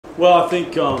Well, I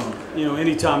think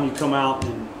anytime you come out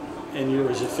and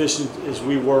you're as efficient as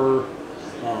we were,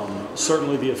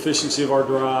 certainly the efficiency of our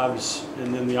drives,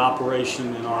 and then the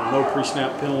operation and our no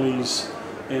pre-snap penalties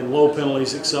and low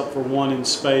penalties except for one in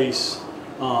space,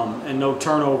 and no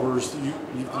turnovers,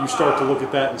 you start to look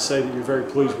at that and say that you're very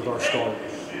pleased with our start.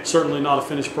 Certainly not a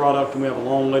finished product, and we have a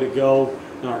long way to go,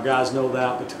 and our guys know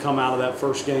that, but to come out of that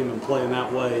first game and play in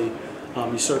that way,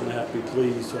 you certainly have to be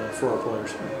pleased for our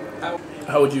players.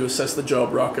 How would you assess the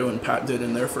job Rocco and Pat did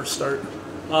in their first start?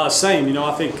 Same.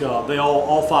 I think they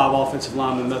all five offensive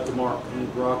linemen met the mark. I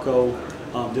think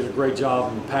Rocco did a great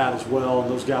job, and Pat as well. And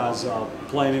those guys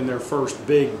playing in their first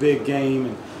big game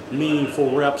and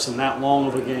meaningful reps in that long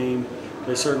of a game,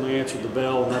 they certainly answered the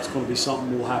bell, and that's going to be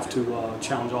something we'll have to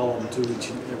challenge all of them to each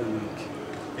and every week.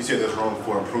 You said there's room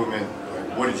for improvement.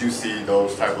 What did you see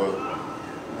those type of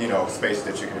spaces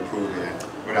that you can improve in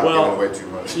without giving away too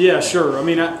much? Yeah, sure. I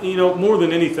mean, more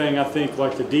than anything, I think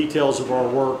like the details of our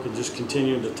work and just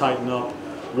continuing to tighten up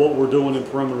what we're doing in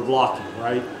perimeter blocking,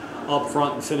 right? Up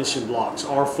front and finishing blocks,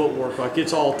 our footwork, like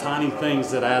it's all tiny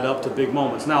things that add up to big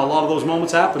moments. Now, a lot of those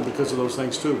moments happen because of those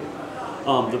things too.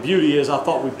 The beauty is I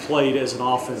thought we played as an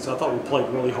offense. I thought we played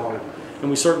really hard. And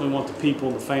we certainly want the people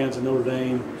and the fans of Notre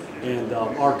Dame and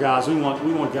our guys, we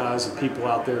want guys and people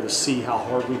out there to see how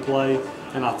hard we play,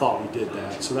 and I thought we did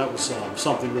that. So that was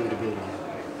something really to build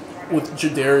on. With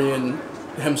Jadarian,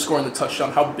 him scoring the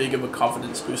touchdown, how big of a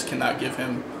confidence boost can that give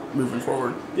him moving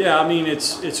forward? Yeah, I mean,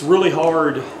 it's really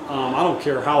hard. I don't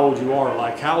care how old you are.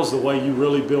 Like, how's the way you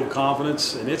really build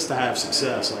confidence? And it's to have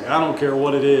success. Like, I don't care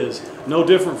what it is. No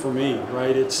different for me,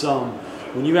 right? It's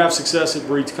when you have success, it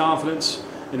breeds confidence,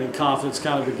 and then confidence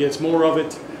kind of begets more of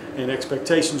it, and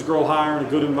expectations grow higher in a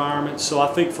good environment. So I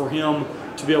think for him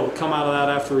to be able to come out of that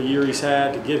after a year he's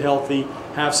had, to get healthy,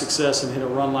 have success, and hit a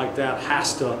run like that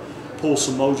has to pull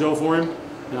some mojo for him.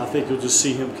 And I think you'll just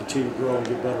see him continue to grow and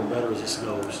get better and better as this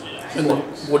goes. And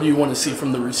what do you want to see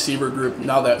from the receiver group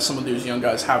now that some of those young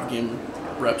guys have game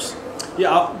reps?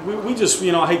 Yeah, we just,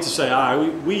 I hate to say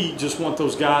we just want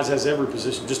those guys, as every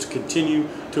position, just to continue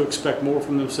to expect more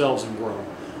from themselves and grow.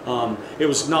 It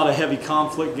was not a heavy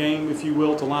conflict game, if you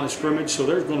will, to line of scrimmage, so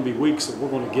there's going to be weeks that we're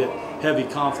going to get heavy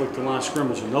conflict to line of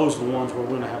scrimmage, and those are the ones where we're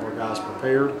going to have our guys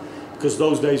prepared, because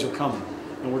those days are coming.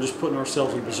 And we're just putting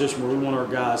ourselves in a position where we want our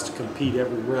guys to compete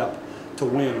every rep to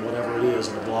win whatever it is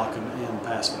in the block and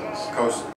pass games. Coach,